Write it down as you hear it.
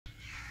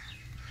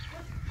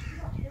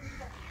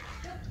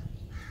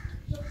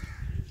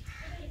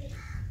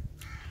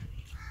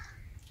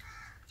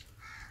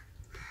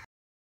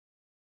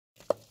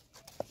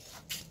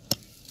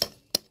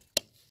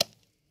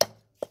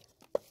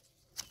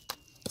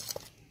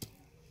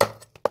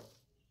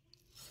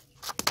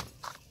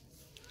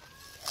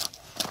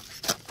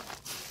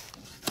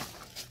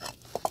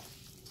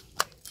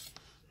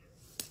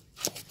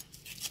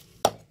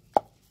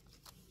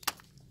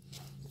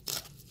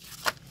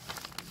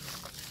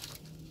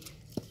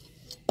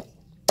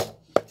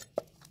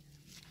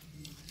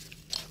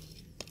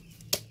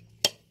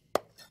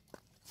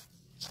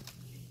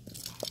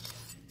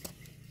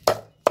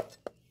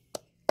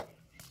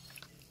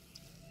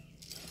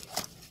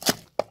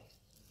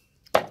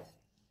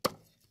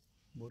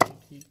बोटी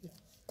ठीक है,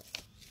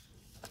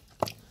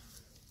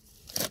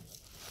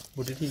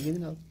 बोटी ठीक है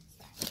जनाब।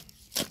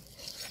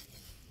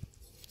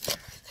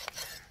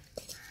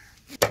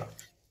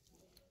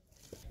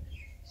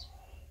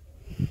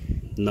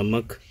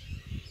 नमक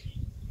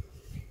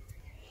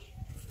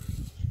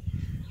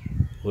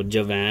और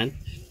जवैन,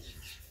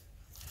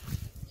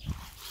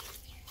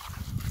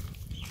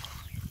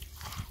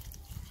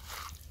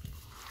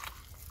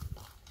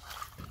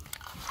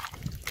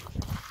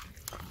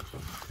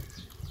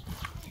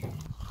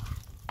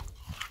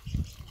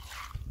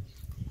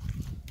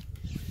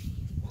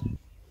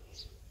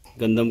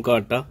 गंदम का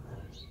आटा,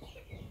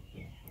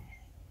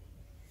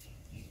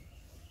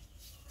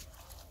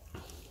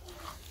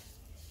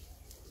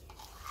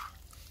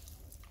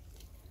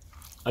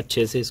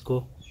 अच्छे से इसको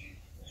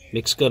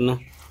मिक्स करना।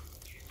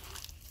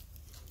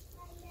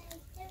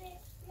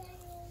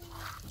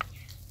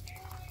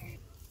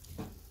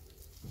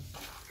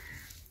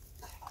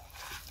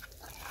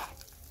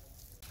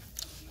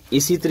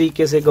 इसी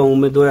तरीके से गाँव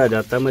में धोया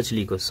जाता है,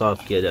 मछली को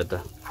साफ किया जाता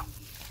है।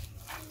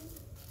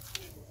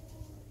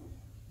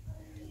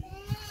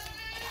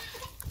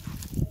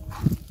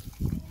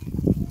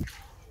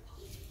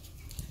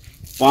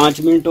 पाँच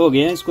मिनट हो गए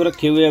हैं इसको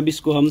रखे हुए, अब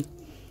इसको हम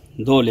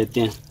धो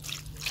लेते हैं।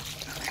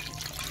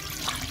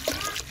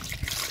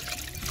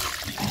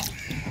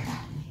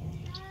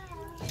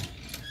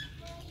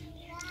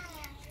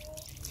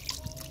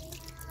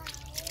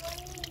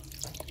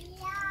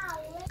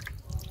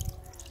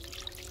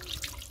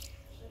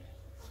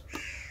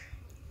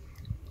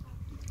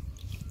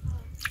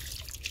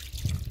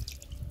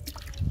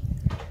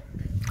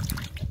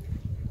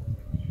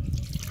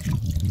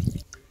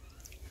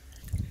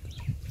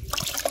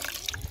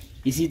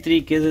 इसी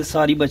तरीके से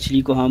सारी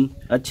मछली को हम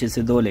अच्छे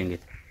से धो लेंगे।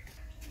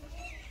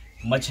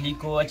 मछली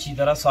को अच्छी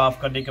तरह साफ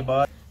करने के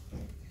बाद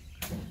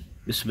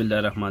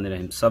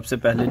बिस्मिल्लाहिर्रहमानिर्रहीम, सबसे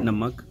पहले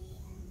नमक,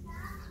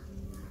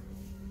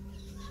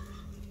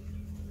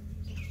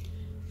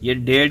 ये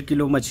 1.5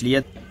 किलो मछली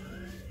है।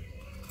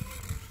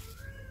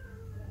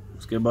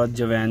 उसके बाद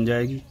जवैन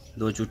जाएगी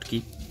 2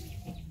 चुटकी,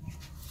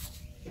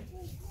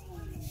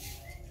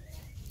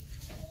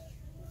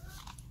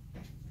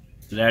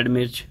 रेड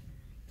मिर्च,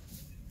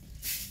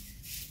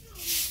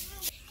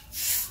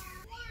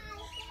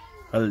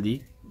 हल्दी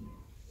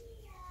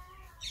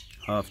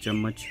हाफ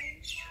चम्मच,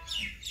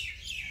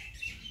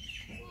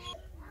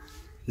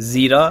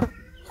 ज़ीरा,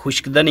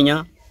 खुश्क धनिया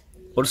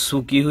और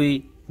सूखी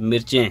हुई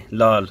मिर्चें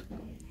लाल,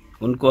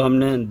 उनको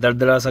हमने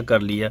दरदरा सा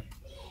कर लिया,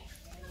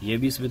 ये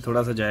भी इसमें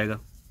थोड़ा सा जाएगा।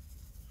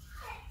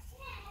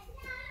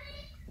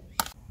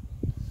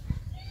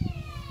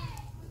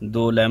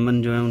 दो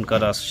लेमन जो है उनका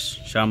रस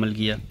शामिल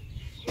किया।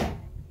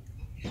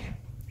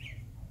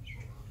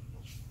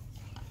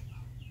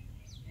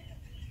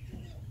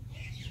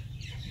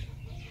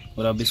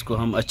 और अब इसको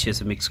हम अच्छे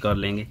से मिक्स कर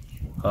लेंगे,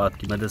 हाथ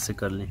की मदद से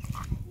कर लें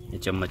या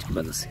चम्मच की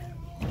मदद से।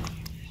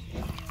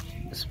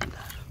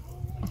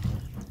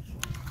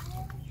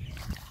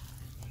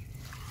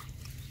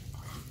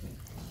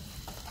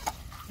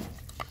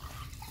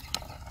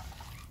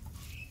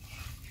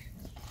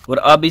 और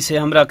अब इसे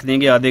हम रख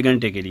देंगे आधे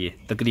घंटे के लिए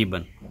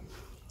तकरीबन।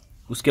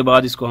 उसके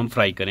बाद इसको हम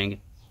फ्राई करेंगे।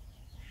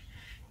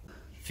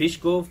 फिश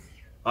को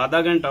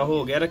आधा घंटा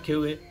हो गया रखे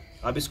हुए,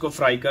 अब इसको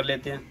फ्राई कर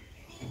लेते हैं।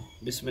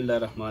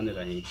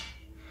 बिस्मिल्लाहिर्रहमानिर्रहीम।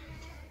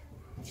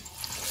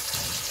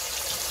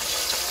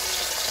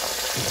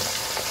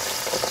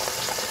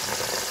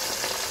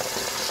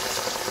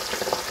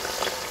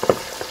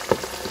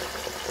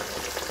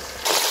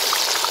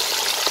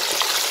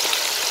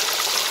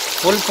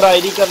 फुल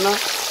फ्राई नहीं करना,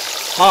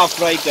 हाफ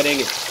फ्राई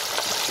करेंगे।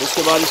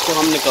 उसके बाद इसको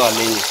हम निकाल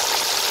लेंगे।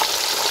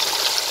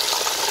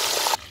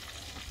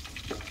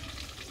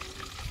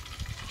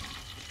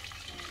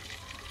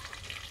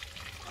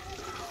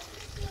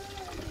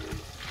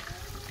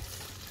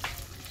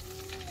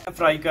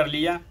 फ्राई कर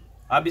लिया,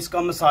 अब इसका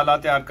मसाला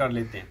तैयार कर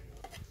लेते हैं।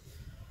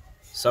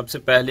 सबसे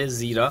पहले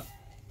जीरा,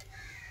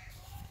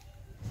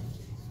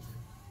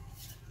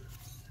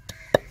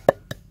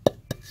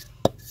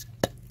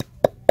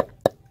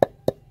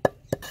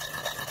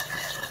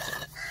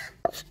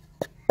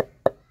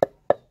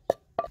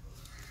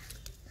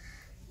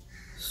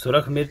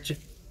 सुरख मिर्च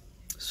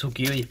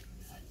सूखी हुई,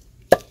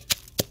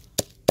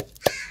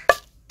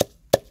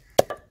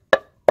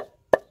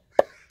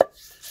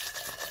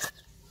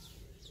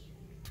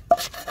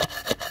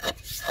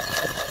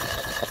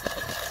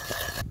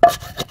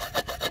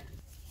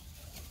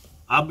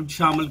 अब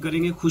शामिल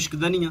करेंगे खुश्क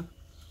धनिया,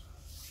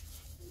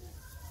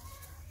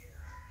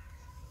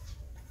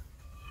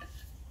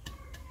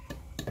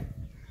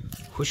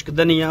 खुश्क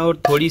धनिया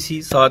और थोड़ी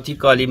सी साथ ही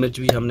काली मिर्च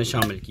भी हमने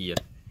शामिल की है,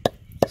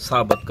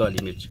 साबुत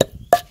काली मिर्च।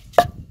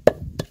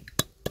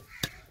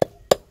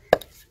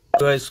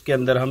 तो इसके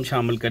अंदर हम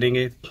शामिल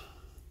करेंगे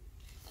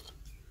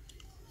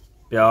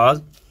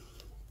प्याज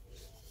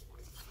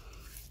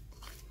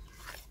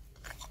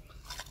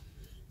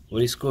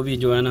और इसको भी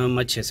जो है ना हम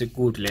अच्छे से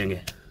कूट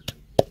लेंगे।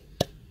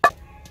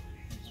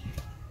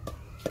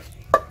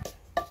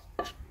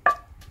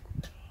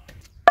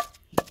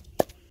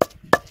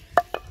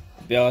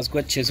 प्याज को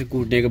अच्छे से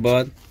कूटने के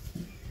बाद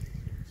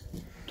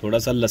थोड़ा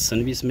सा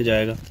लहसुन भी इसमें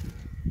जाएगा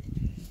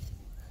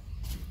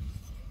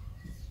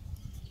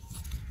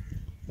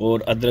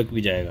और अदरक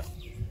भी जाएगा।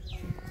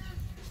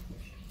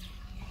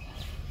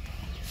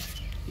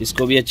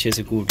 इसको भी अच्छे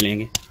से कूट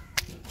लेंगे।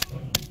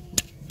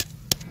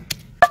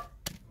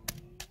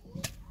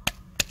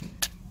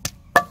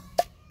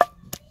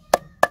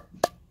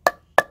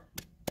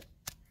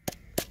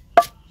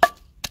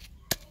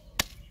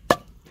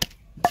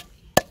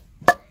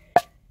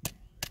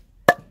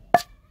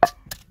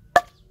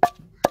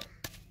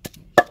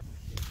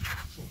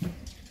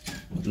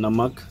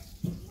 नमक,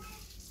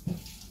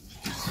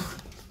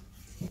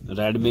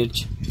 रेड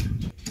मिर्च,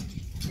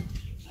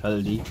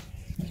 हल्दी,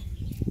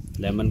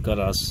 लेमन का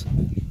रस,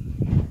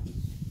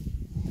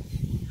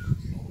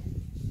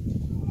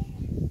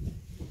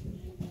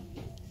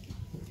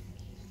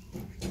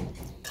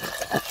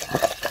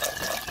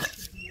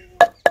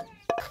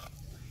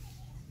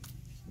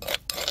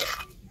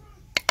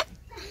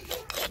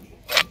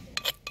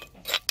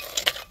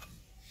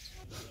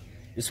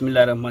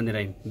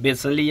 बिस्मिल्लाहिर्रहमानिर्रहीम।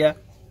 बेसन लिया,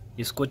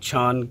 इसको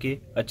छान के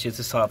अच्छे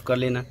से साफ कर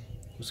लेना।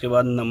 उसके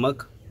बाद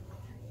नमक,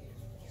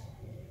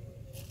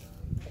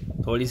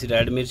 थोड़ी सी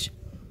रेड मिर्च,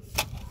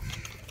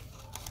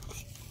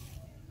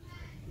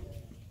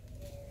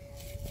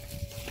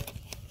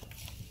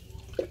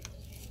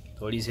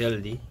 थोड़ी सी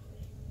हल्दी,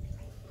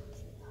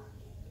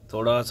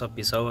 थोड़ा सा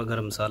पिसा हुआ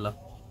गरम मसाला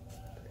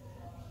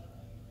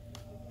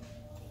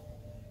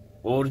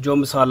और जो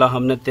मसाला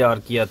हमने तैयार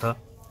किया था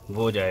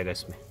वो हो जाएगा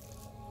इसमें।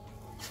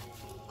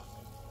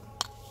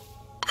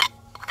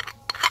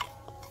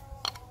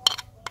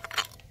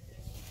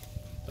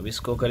 अब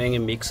इसको करेंगे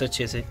मिक्स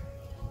अच्छे से।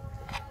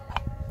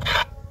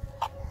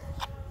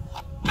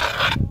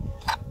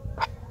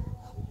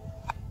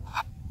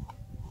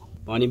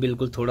 पानी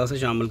बिल्कुल थोड़ा सा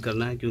शामिल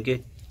करना है क्योंकि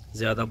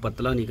ज़्यादा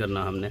पतला नहीं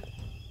करना हमने।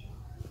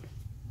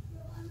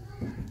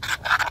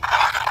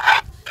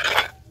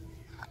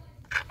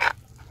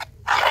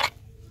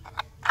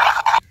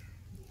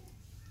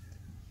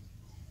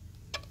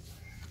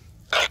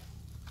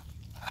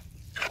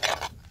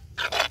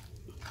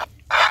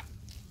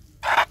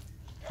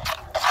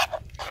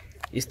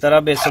 इस तरह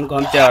बेसन को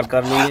हम तैयार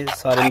कर लेंगे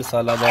सारे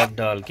मसाला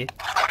डाल के।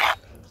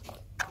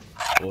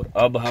 और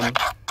अब हम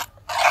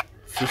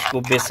फिश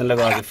को बेसन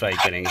लगा के फ्राई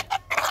करेंगे।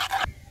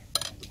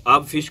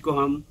 अब फिश को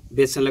हम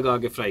बेसन लगा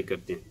के फ्राई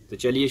करते हैं। तो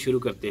चलिए शुरू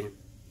करते हैं।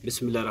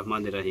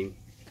 बिस्मिल्लाहिर्रहमानिर्रहीम।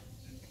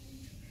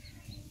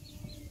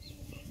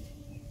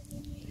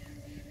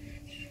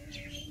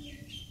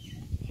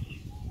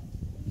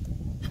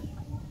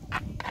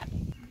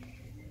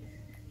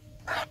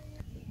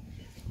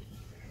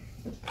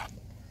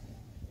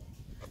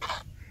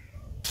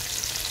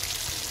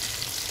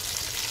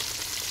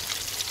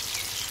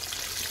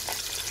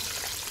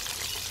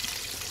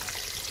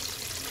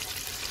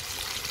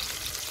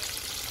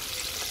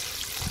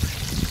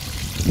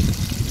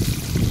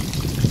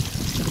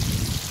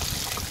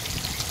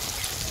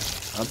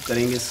 अब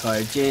करेंगे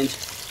साइड चेंज।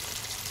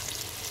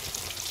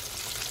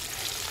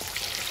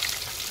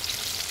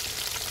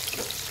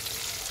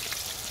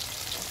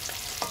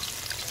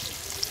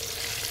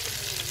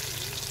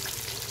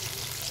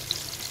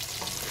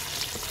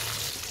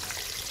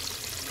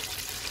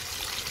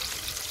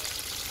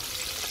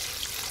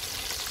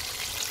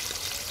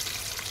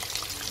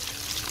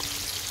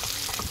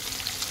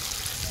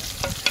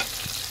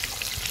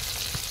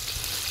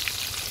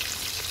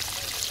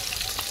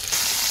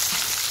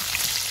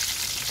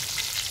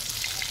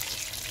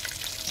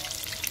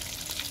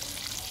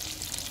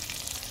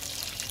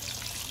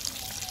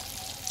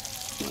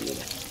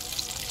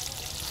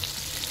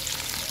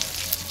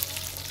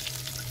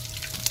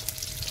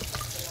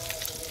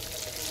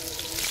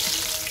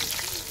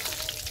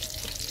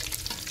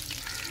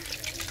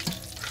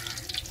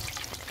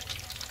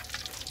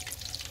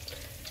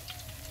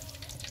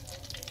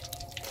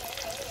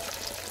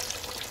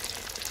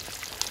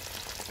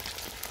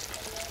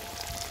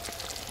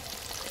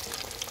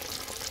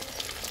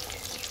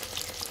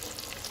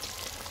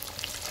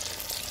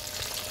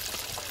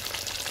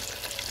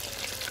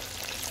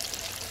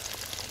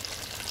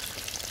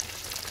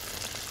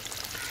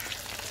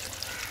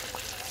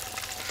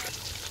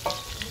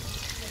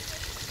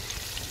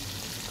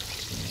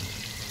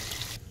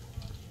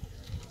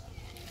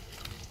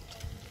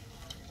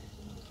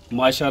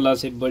 माशाल्लाह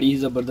से बड़ी ही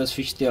ज़बरदस्त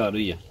फिश तैयार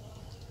हुई है।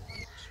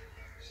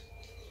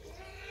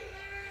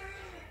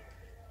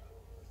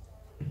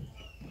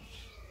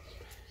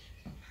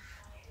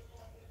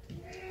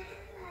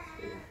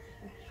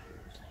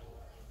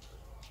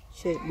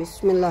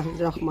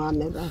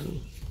 बिस्मिल्लाहिर्रहमानिर्रहीम।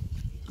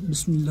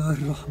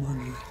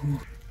 बिस्मिल्लाहिर्रहमानिर्रहीम।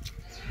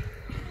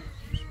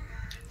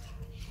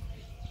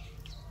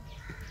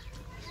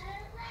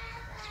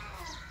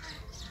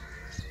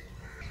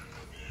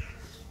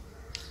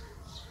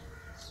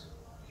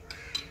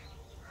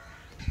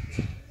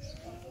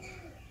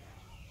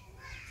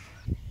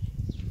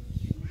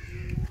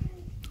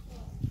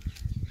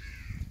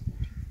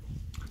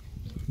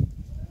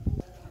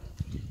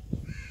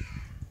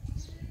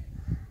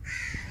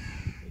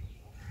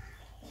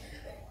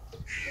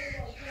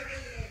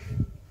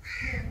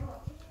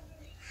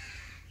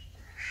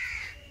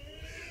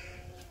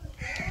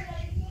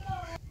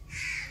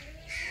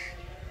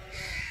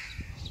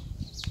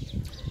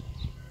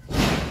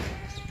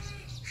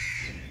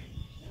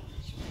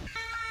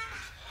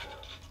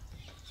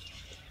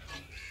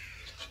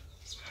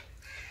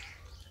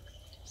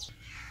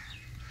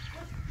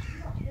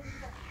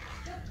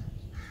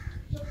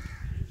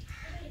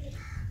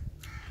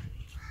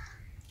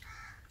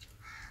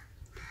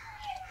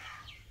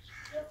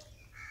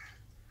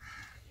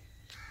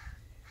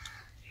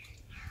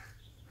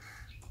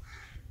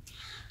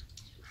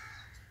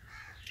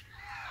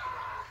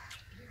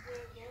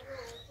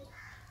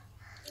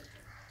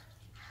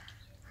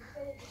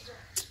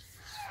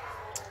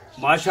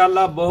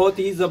 माशाल्लाह बहुत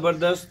ही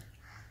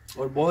ज़बरदस्त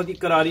और बहुत ही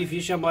करारी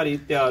फिश हमारी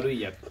तैयार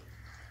हुई है।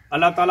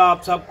 अल्लाह ताला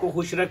आप सबको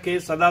खुश रखे,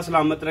 सदा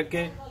सलामत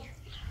रखे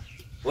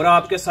और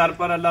आपके सर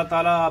पर अल्लाह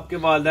ताला आपके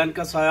वालिदैन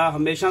का साया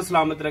हमेशा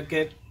सलामत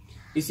रखे।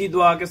 इसी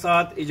दुआ के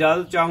साथ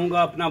इजाज़त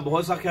चाहूँगा। अपना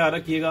बहुत सा ख्याल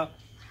रखिएगा,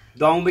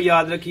 दुआओं में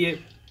याद रखिए।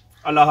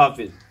 अल्लाह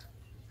हाफिज़।